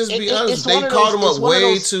 man. Let's just be honest. They called him up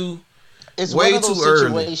way too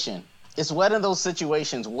early. It's one of those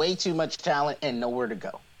situations, way too much talent and nowhere to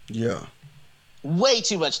go. Yeah. Way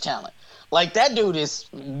too much talent. Like, that dude is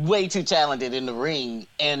way too talented in the ring,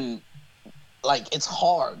 and, like, it's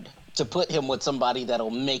hard to put him with somebody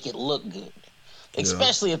that'll make it look good.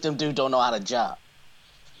 Especially if them dudes don't know how to job.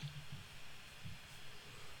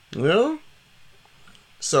 Well,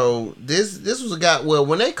 so this was a guy. Well,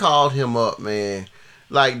 when they called him up, man,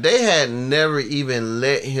 like they had never even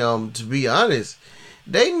let him. To be honest,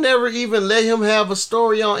 they never even let him have a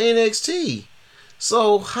story on NXT.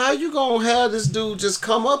 So how you gonna have this dude just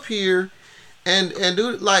come up here and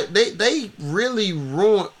do like they really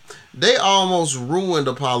ruined. They almost ruined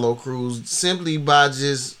Apollo Crews simply by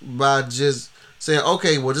just saying,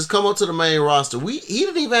 okay, well, just come up to the main roster. He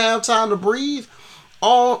didn't even have time to breathe.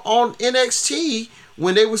 On NXT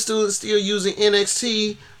when they were still using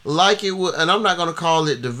NXT like it was, and I'm not gonna call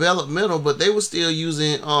it developmental, but they were still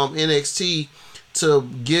using NXT to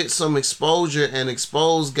get some exposure and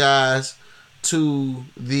expose guys to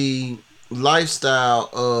the lifestyle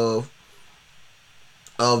of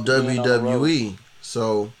WWE.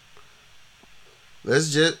 So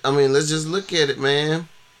let's just look at it, man.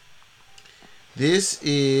 This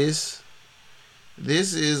is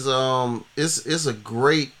it's a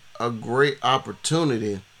great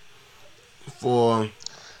opportunity for,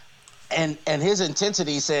 and his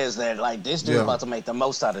intensity says that like this dude about to make the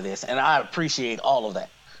most out of this, and I appreciate all of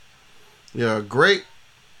that. Yeah, great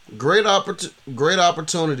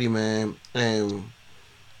opportunity, man, and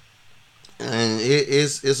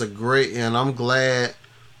it's a great, and I'm glad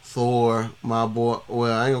for my boy.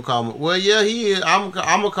 Well, I ain't gonna call him. Well, yeah, he is. I'm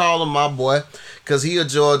gonna call him my boy because he a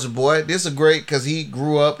Georgia boy. This is great because he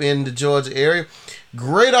grew up in the Georgia area.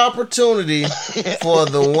 Great opportunity for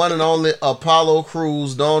the one and only Apollo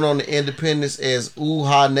Crews, known on the independents as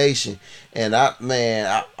Uhaa Nation. And I'm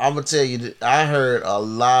gonna tell you, I heard a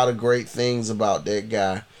lot of great things about that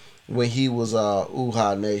guy when he was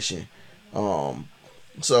Uhaa Nation.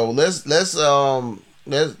 So let's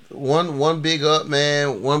one big up,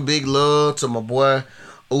 man. One big love to my boy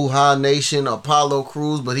Uhaa Nation, Apollo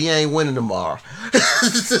Crews, but he ain't winning tomorrow. Yeah.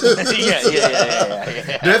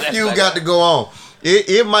 That feud got to go on.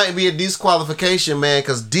 It might be a disqualification, man,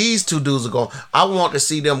 because these two dudes are going. I want to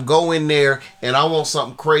see them go in there, and I want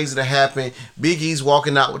something crazy to happen. Big E's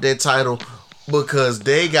walking out with that title because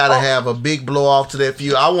they got to have a big blow off to that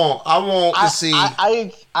feud. I want to see.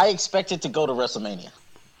 I expect it to go to WrestleMania.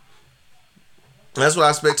 That's what I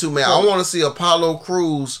expect too, man. I want to see Apollo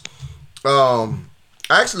Crews. I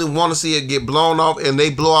actually want to see it get blown off, and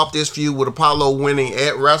they blow off this feud with Apollo winning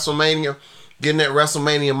at WrestleMania, getting that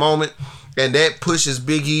WrestleMania moment, and that pushes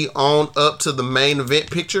Big E on up to the main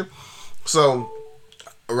event picture. So,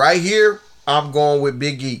 right here, I'm going with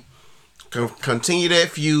Big E. Continue that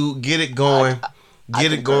feud, get it going,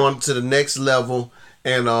 get it going to the next level,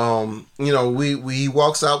 and he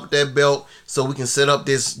walks out with that belt, so we can set up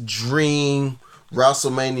this dream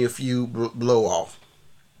WrestleMania feud blow off.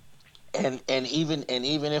 And even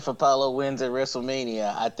if Apollo wins at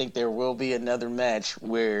WrestleMania, I think there will be another match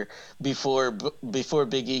where before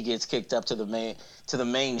Big E gets kicked up to the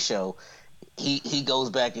main show, he goes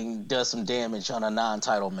back and does some damage on a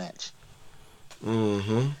non-title match.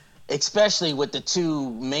 Mm-hmm. Especially with the two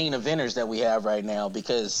main eventers that we have right now,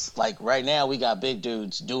 because like right now we got big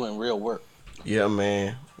dudes doing real work. Yeah,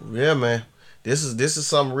 man. This is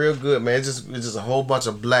something real good, man. It's just a whole bunch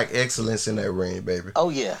of black excellence in that ring, baby. Oh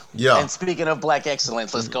yeah. Yeah. And speaking of black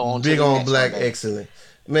excellence, let's go on. Big to the on next black one, excellence,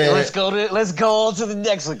 man. Let's go on to the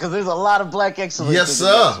next one because there's a lot of black excellence. Yes,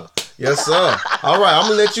 sir. Yes, sir. All right, I'm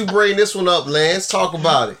gonna let you bring this one up, Lance. Talk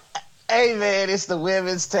about it. Hey man, it's the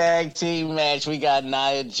women's tag team match. We got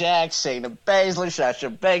Nia Jax, Shayna Baszler, Sasha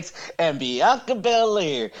Banks, and Bianca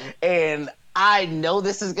Belair. And I know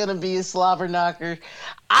this is gonna be a slobber knocker.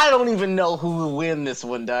 I don't even know who will win this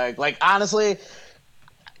one, dog. Like honestly,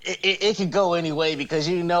 it could go any way because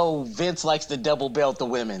Vince likes to double belt the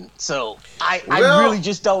women. So I really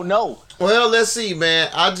just don't know. Well, let's see, man.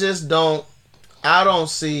 I don't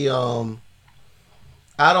see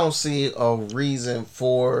a reason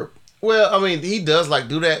for. Well, I mean, he does like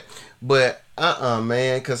do that, but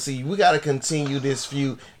man, because see, we got to continue this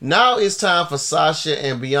feud. Now it's time for Sasha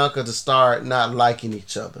and Bianca to start not liking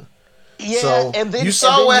each other. Yeah, so and then, you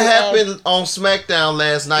saw what happened on SmackDown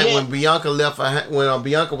last night when Bianca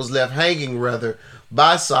Bianca was left hanging rather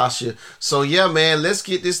by Sasha. So yeah, man, let's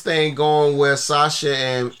get this thing going where Sasha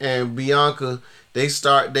and Bianca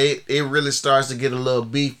it really starts to get a little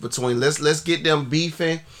beef between. Let's get them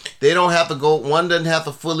beefing. They don't have to go. One doesn't have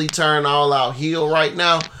to fully turn all out heel right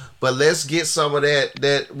now, but let's get some of that.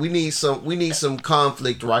 That we need some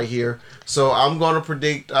conflict right here. So I'm gonna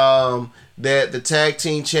predict that the tag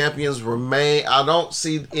team champions remain. I don't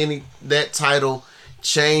see that title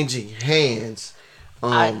changing hands.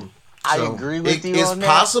 I agree with you on that. It's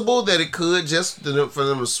possible that it could just for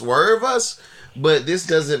them to swerve us, but this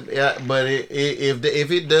doesn't. But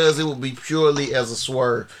if it does, it will be purely as a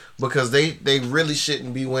swerve because they really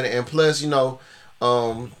shouldn't be winning. And plus, Nia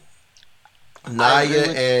and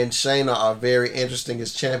Shayna are very interesting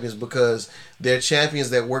as champions because they're champions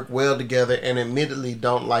that work well together and admittedly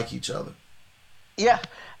don't like each other. Yeah,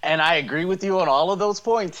 and I agree with you on all of those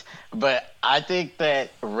points, but I think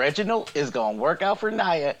that Reginald is going to work out for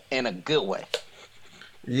Nia in a good way.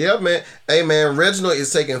 Yeah, man. Hey, man, Reginald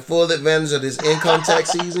is taking full advantage of this income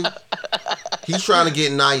tax season. He's trying to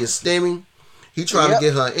get Nia stimming. He's trying to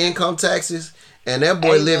get her income taxes, and that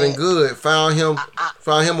boy living good. Found him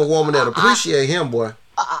a woman that appreciate him, boy.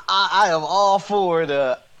 I am all for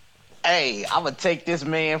the, hey, I'm going to take this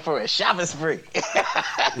man for a shopping spree.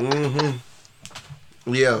 Mm-hmm.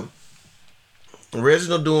 Yeah.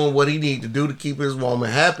 Reginald doing what he need to do to keep his woman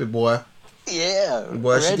happy, boy. Yeah.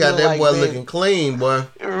 Boy, Reginald, she got that boy looking clean, boy.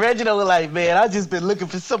 Reginald was like, man, I just been looking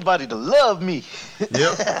for somebody to love me.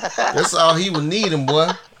 Yep. That's all he was needing, boy.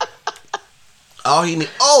 All he need.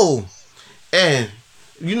 Oh, and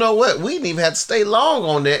you know what? We didn't even have to stay long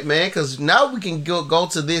on that, man, because now we can go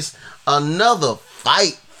to this another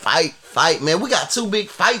fight, man. We got two big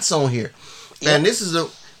fights on here. Yep. And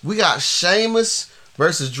we got Sheamus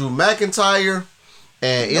versus Drew McIntyre,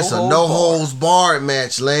 and it's a no holds barred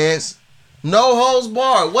match, Lance. No holds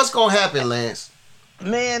barred. What's gonna happen, Lance?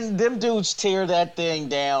 Man, them dudes tear that thing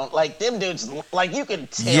down. Like them dudes, like you can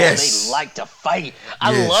tell they like to fight.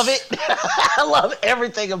 I love it. I love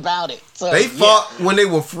everything about it. So, they fought when they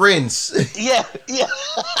were friends. Yeah.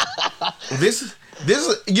 This,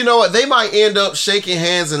 you know what? They might end up shaking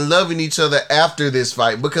hands and loving each other after this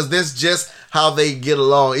fight because that's just how they get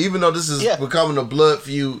along. Even though this is becoming a blood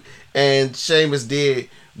feud and Sheamus did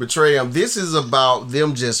betray him, this is about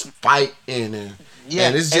them just fighting and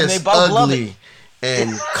it's just ugly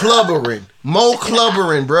and clubbering. More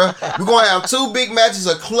clubbering, bruh. We're going to have two big matches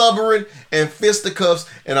of clubbering and fisticuffs,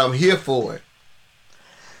 and I'm here for it.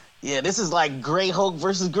 Yeah, this is like Grey Hulk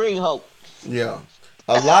versus Green Hulk. Yeah.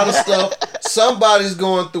 A lot of stuff. Somebody's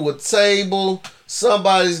going through a table.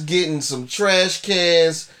 Somebody's getting some trash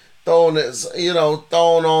cans thrown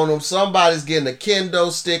on them. Somebody's getting a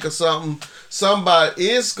kendo stick or something.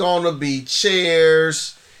 It's going to be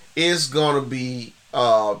chairs. It's going to be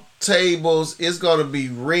tables. It's going to be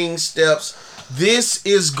ring steps. This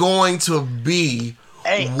is going to be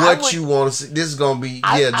what you want to see. This is going to be,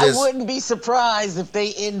 I wouldn't be surprised if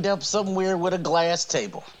they end up somewhere with a glass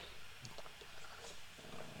table.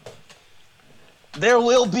 There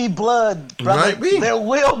will be blood, brother. Might be. There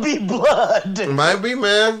will be blood. Might be,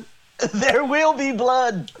 man. There will be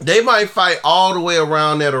blood. They might fight all the way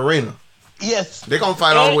around that arena. Yes. They're going to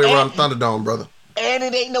fight all the way around Thunderdome, brother. And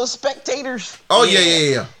it ain't no spectators. Oh,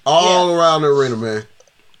 yeah. All around the arena, man.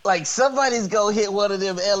 Like, somebody's going to hit one of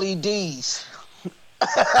them LEDs.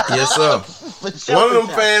 Yes, sir. One of them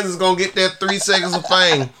fans is going to get that 3 seconds of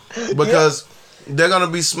fame because they're going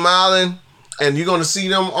to be smiling and you're going to see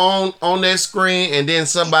them on that screen and then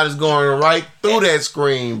somebody's going right through that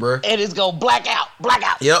screen, bro. And it's going to black out.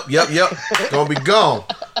 Yep. Going to be gone.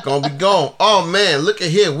 Oh, man, look at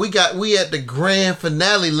here. We at the grand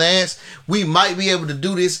finale, Lance. We might be able to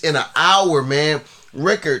do this in an hour, man.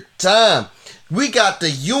 Record time. We got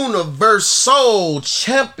the Universal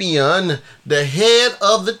Champion, the head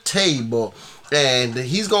of the table. And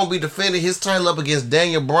he's going to be defending his title up against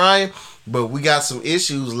Daniel Bryan. But we got some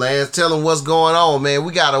issues, Lance. Tell him what's going on, man.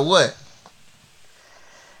 We got a what?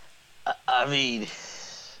 I mean,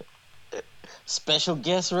 special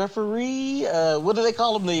guest referee? What do they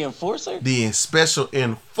call him? The enforcer? The special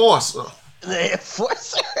enforcer. The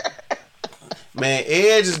enforcer. Man,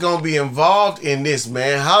 Edge is gonna be involved in this,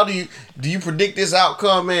 man. How do you predict this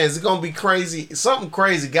outcome, man? Is it gonna be crazy? Something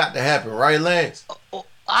crazy got to happen, right, Lance?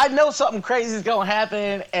 I know something crazy is gonna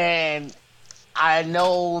happen, and I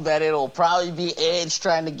know that it'll probably be Edge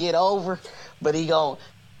trying to get over, but he gonna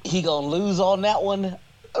lose on that one.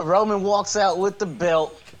 Roman walks out with the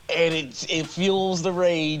belt, and it fuels the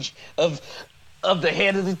rage of the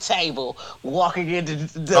head of the table walking into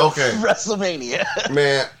the WrestleMania.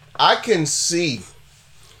 Man, I can see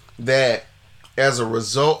that as a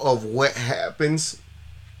result of what happens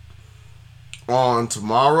on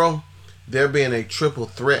tomorrow, there being a triple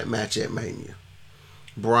threat match at Mania.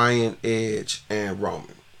 Bryan, Edge, and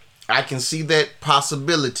Roman. I can see that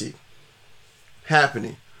possibility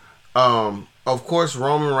happening. Of course,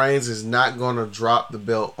 Roman Reigns is not going to drop the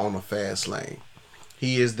belt on a fast lane.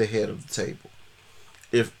 He is the head of the table.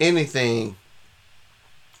 If anything,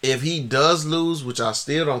 if he does lose, which I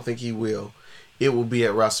still don't think he will, it will be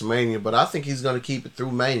at WrestleMania. But I think he's going to keep it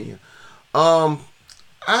through Mania.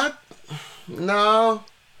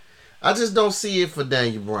 I just don't see it for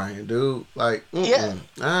Daniel Bryan, dude. Like, yeah,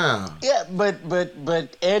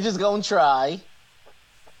 but Edge is gonna try,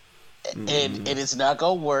 and it's not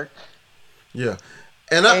gonna work. Yeah,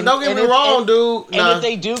 and don't get me wrong, dude. And if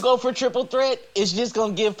they do go for triple threat, it's just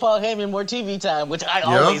gonna give Paul Heyman more TV time, which I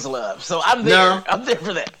always love. So I'm there. I'm there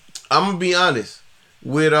for that. I'm gonna be honest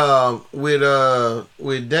with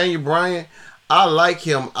Daniel Bryan. I like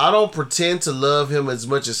him. I don't pretend to love him as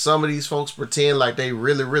much as some of these folks pretend like they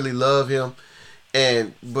really, really love him.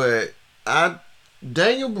 But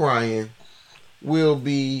Daniel Bryan will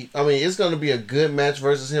be, I mean, it's going to be a good match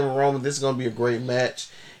versus him and Roman. This is going to be a great match.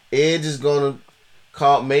 Edge is going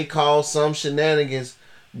to may call some shenanigans,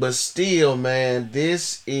 but still, man,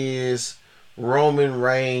 this is Roman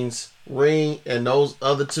Reigns' ring, and those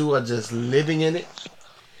other two are just living in it.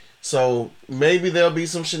 So maybe there'll be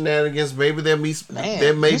some shenanigans. Maybe there may be some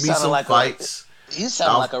fights. You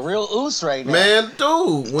sound like a real oos right now. Man,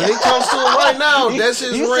 dude, when it comes to it right now, that's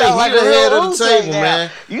his ring. Like he the head of the table,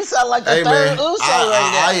 man. You sound like the third Uso right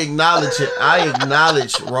now. I acknowledge it. I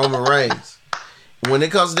acknowledge Roman Reigns. When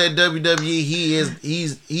it comes to that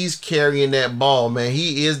WWE, he's carrying that ball, man.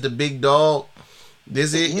 He is the big dog.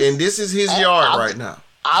 This is his yard right now.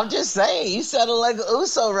 I'm just saying, you sounded like an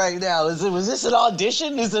Uso right now. Was this an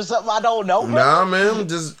audition? Is there something I don't know? Nah, man. I'm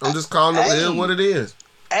just calling it what it is.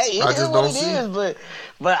 Hey, it is what it is.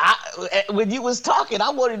 But when you was talking,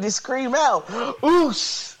 I wanted to scream out,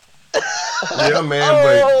 "Oos!" Yeah,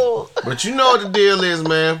 man. But you know what the deal is,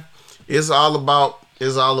 man. It's all about.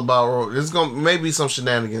 It's gonna maybe some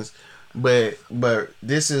shenanigans, but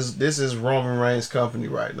this is Roman Reigns' company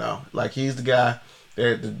right now. Like, he's the guy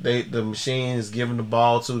that the machine is giving the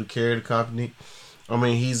ball to carry the company. I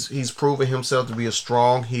mean, he's proven himself to be a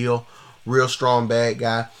strong heel, real strong bad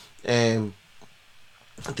guy, and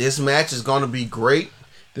this match is going to be great.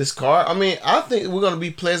 This card, I mean, I think we're going to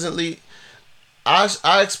be pleasantly. I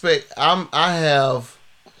have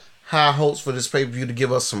high hopes for this pay-per-view to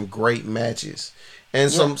give us some great matches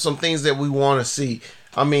and some things that we want to see.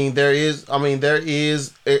 I mean, there is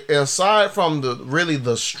aside from the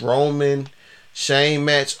Strowman Shane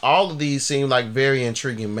match, all of these seem like very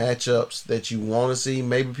intriguing matchups that you want to see.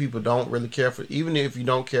 Maybe people don't really care for, even if you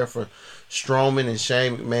don't care for Strowman and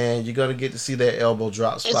Shane McMahon, you're gonna get to see that elbow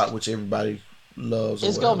drop spot, which everybody loves.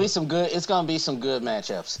 It's gonna be some good. It's gonna be some good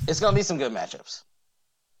matchups.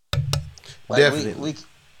 Like, definitely,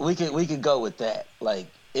 we could go with that. Like,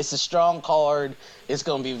 it's a strong card. It's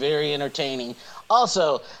gonna be very entertaining.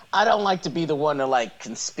 Also, I don't like to be the one to make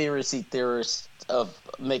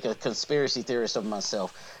a conspiracy theorist of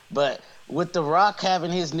myself. But with The Rock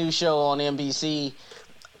having his new show on NBC,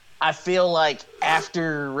 I feel like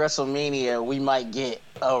after WrestleMania we might get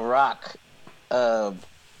a Rock head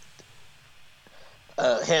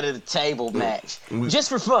of the table match just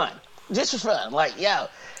for fun. Like, think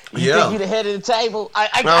you the head of the table? I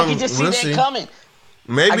can just see that coming.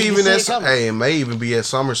 Maybe even it may even be at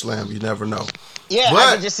SummerSlam. You never know. Yeah,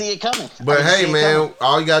 I can just see it coming. But hey, man,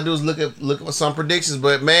 all you gotta do is look at some predictions.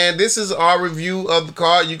 But man, this is our review of the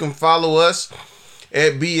card. You can follow us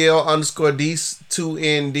at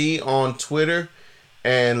BL_D2ND on Twitter,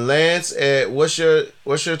 and Lance at what's your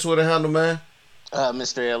Twitter handle, man?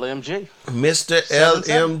 Mr. LMG. Mr.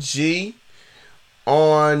 LMG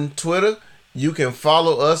on Twitter. You can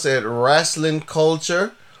follow us at Wrestling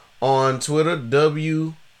Culture on Twitter.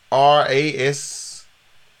 WRASLIN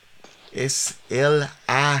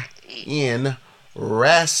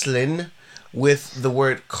Wrestling with the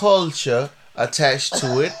word culture attached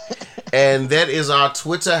to it. And that is our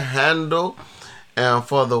Twitter handle. And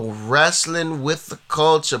for the Wrestling with the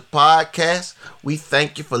Culture podcast, we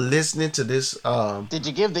thank you for listening to this. Did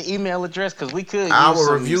you give the email address? Because we could use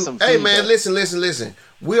our review. some Hey feedback. man, listen.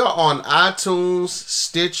 We are on iTunes,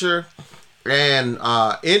 Stitcher, and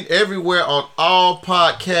in everywhere on all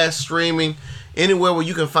podcast streaming. Anywhere where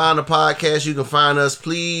you can find a podcast, you can find us.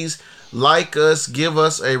 Please like us, give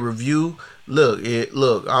us a review.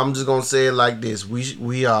 Look, I'm just gonna say it like this: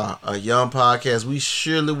 we are a young podcast. We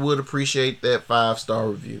surely would appreciate that 5-star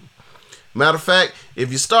review. Matter of fact,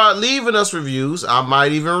 if you start leaving us reviews, I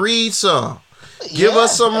might even read some. Give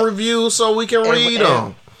us some reviews so we can read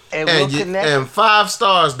them. And we'll connect. And 5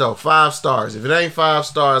 stars though, 5 stars. If it ain't 5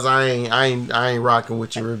 stars, I ain't rocking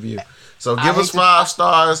with your review. So give us 5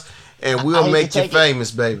 stars, and we'll make you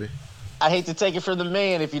famous, baby. I hate to take it from the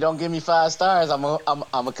man. If you don't give me 5 stars, I'm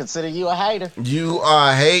gonna consider you a hater. You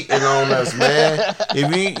are hating on us, man.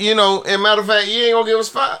 If you know, and matter of fact, you ain't gonna give us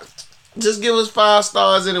 5. Just give us 5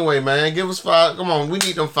 stars anyway, man. Give us 5. Come on, we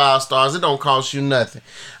need them 5 stars. It don't cost you nothing.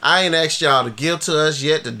 I ain't asked y'all to give to us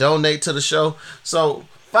yet, to donate to the show. So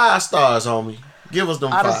 5 stars, homie. Give us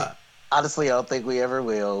them 5. Honestly, I don't think we ever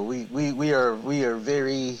will. We are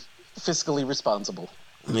very fiscally responsible.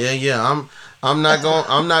 Yeah. I'm not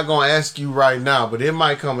gonna ask you right now, but it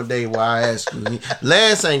might come a day where I ask you.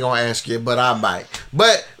 Lance ain't gonna ask you, but I might.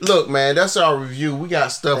 But look, man, that's our review. We got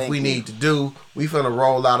stuff we need to do. We finna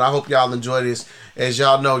roll out. I hope y'all enjoy this. As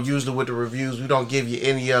y'all know, usually with the reviews, we don't give you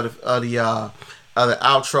any other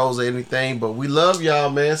outros or anything, but we love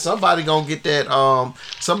y'all, man. Somebody gonna get that.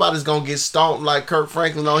 Somebody's gonna get stomped like Kirk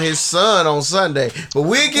Franklin on his son on Sunday. But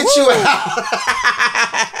we'll get you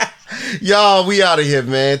out. Y'all, we out of here,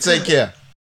 man. Take care.